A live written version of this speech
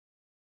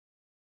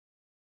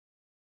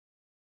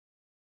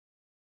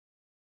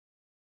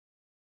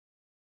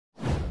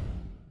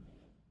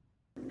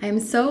I am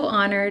so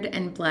honored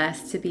and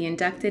blessed to be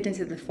inducted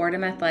into the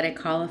Fordham Athletic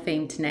Hall of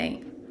Fame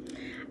tonight.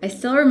 I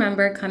still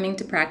remember coming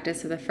to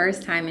practice for the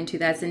first time in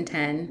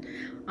 2010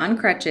 on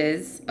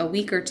crutches a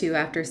week or two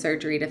after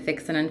surgery to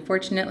fix an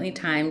unfortunately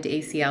timed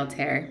ACL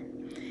tear.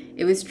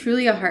 It was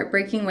truly a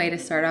heartbreaking way to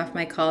start off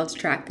my college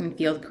track and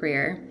field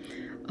career,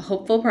 a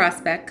hopeful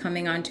prospect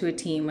coming onto a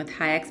team with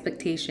high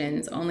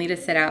expectations only to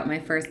sit out my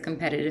first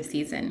competitive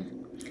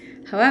season.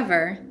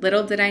 However,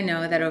 little did I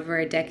know that over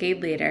a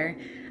decade later,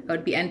 I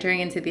would be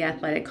entering into the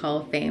Athletic Hall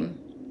of Fame.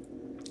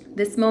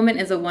 This moment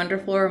is a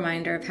wonderful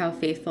reminder of how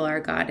faithful our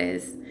God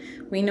is.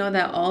 We know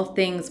that all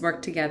things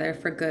work together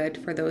for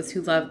good for those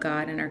who love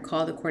God and are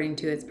called according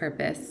to His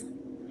purpose.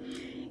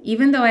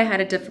 Even though I had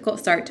a difficult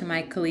start to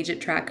my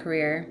collegiate track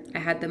career, I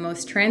had the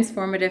most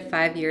transformative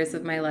 5 years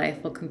of my life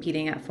while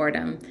competing at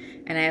Fordham,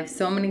 and I have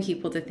so many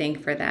people to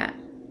thank for that.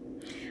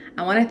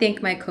 I want to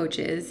thank my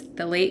coaches,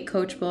 the late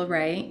Coach Will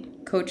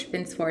Wright, Coach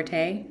Vince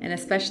Forte, and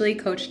especially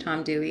Coach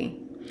Tom Dewey.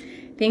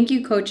 Thank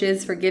you,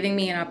 coaches, for giving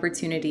me an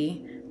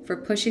opportunity, for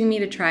pushing me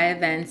to try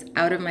events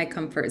out of my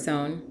comfort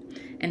zone,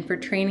 and for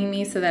training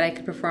me so that I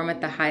could perform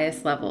at the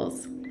highest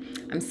levels.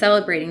 I'm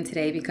celebrating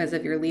today because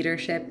of your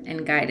leadership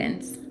and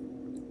guidance.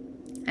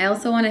 I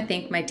also want to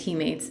thank my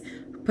teammates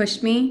who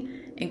pushed me,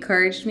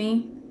 encouraged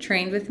me,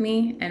 trained with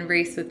me, and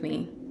raced with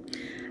me.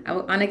 I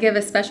want to give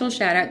a special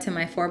shout out to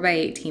my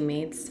 4x8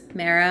 teammates,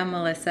 Mara,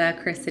 Melissa,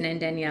 Kristen, and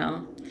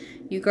Danielle.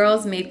 You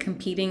girls made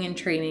competing and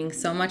training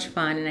so much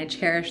fun, and I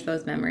cherish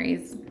those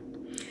memories.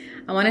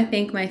 I want to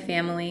thank my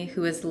family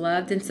who has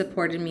loved and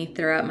supported me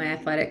throughout my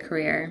athletic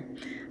career.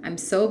 I'm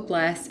so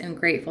blessed and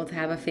grateful to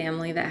have a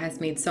family that has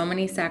made so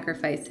many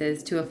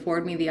sacrifices to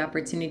afford me the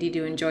opportunity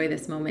to enjoy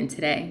this moment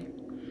today.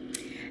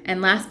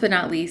 And last but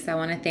not least, I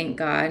want to thank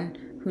God,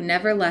 who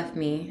never left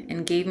me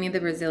and gave me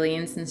the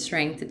resilience and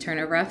strength to turn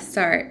a rough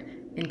start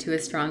into a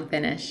strong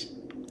finish.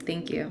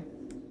 Thank you.